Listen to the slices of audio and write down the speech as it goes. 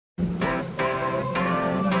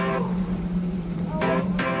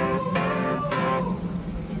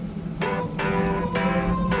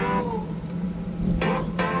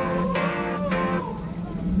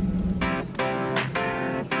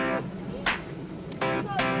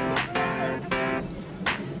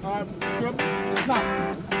on.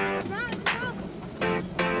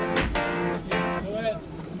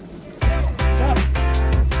 Jump.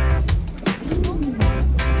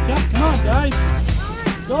 Jump, come on, guys.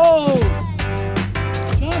 Go.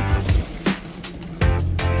 Jump.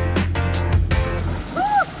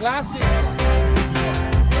 Classic.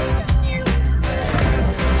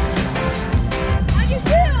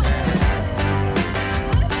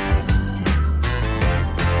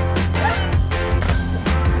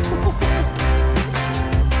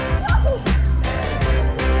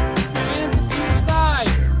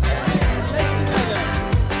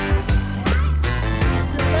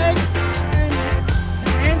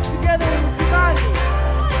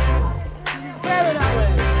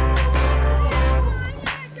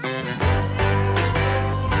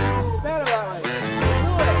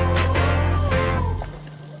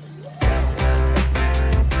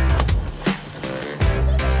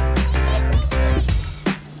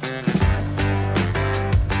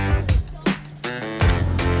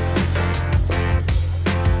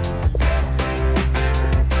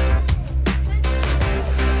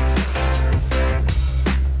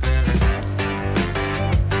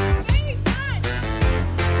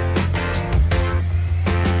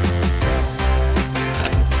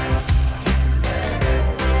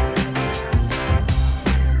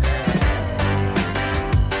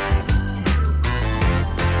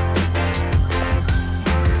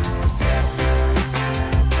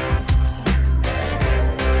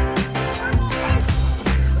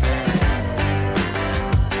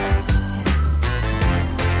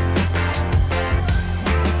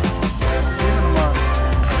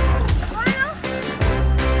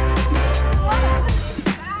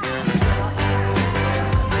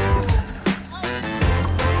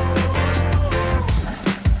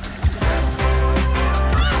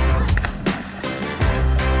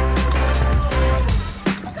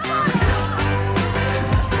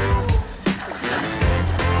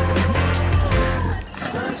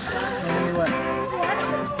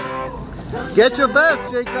 Get your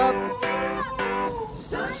vest, Jacob.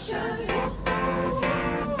 Sunshine.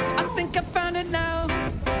 I think I found it now.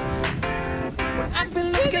 What I've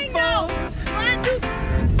been looking for.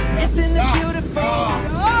 Isn't it beautiful?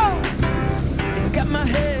 It's got my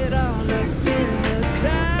head all up in the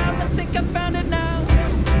clouds. I think I found it now.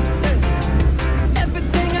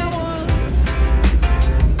 Everything I want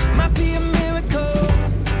might be a miracle.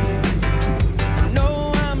 I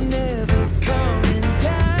know I'm never coming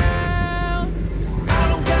down. I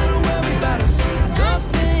don't gotta worry about a single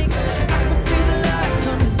thing. I can feel the light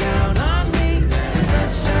coming down on me.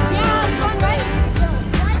 Sunshine on my face.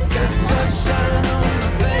 I got sunshine on my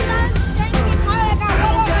face.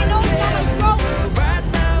 Right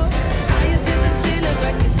now, higher than the ceiling,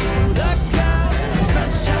 breaking through the clouds.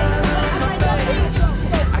 Sunshine on my face.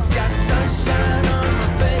 I got sunshine on my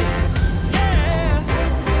face. Yeah,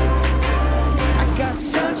 I got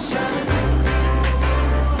sunshine.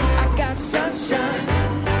 I got sunshine.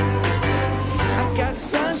 I got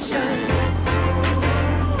sunshine.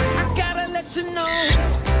 I gotta let you know,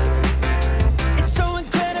 it's so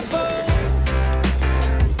incredible.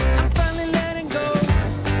 I'm finally letting go.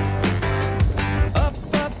 Up,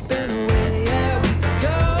 up and away, yeah, we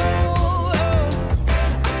go.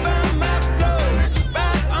 I found my flow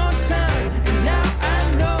right on time, and now I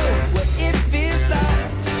know what it feels like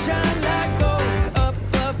to shine like gold. Up,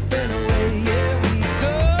 up and away, yeah, we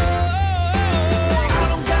go. I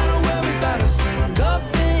don't gotta worry about a single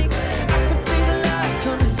thing. I can feel the light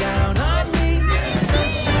coming down on me.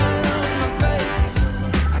 Sunshine on my face.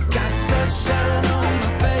 I got sunshine on my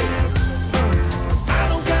face. I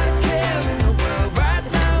don't got a care in the world right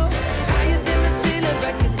now. Higher than the ceiling,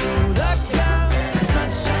 breaking through the clouds.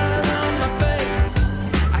 Sunshine on my face.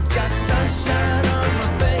 I got sunshine on my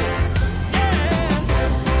face. Yeah,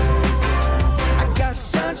 I got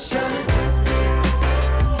sunshine.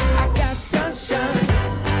 I got sunshine.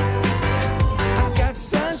 I got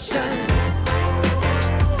sunshine.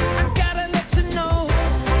 I gotta let you know,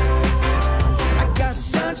 I got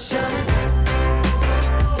sunshine.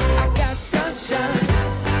 I got sunshine.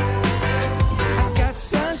 I got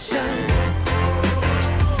sunshine.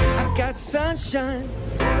 I got sunshine.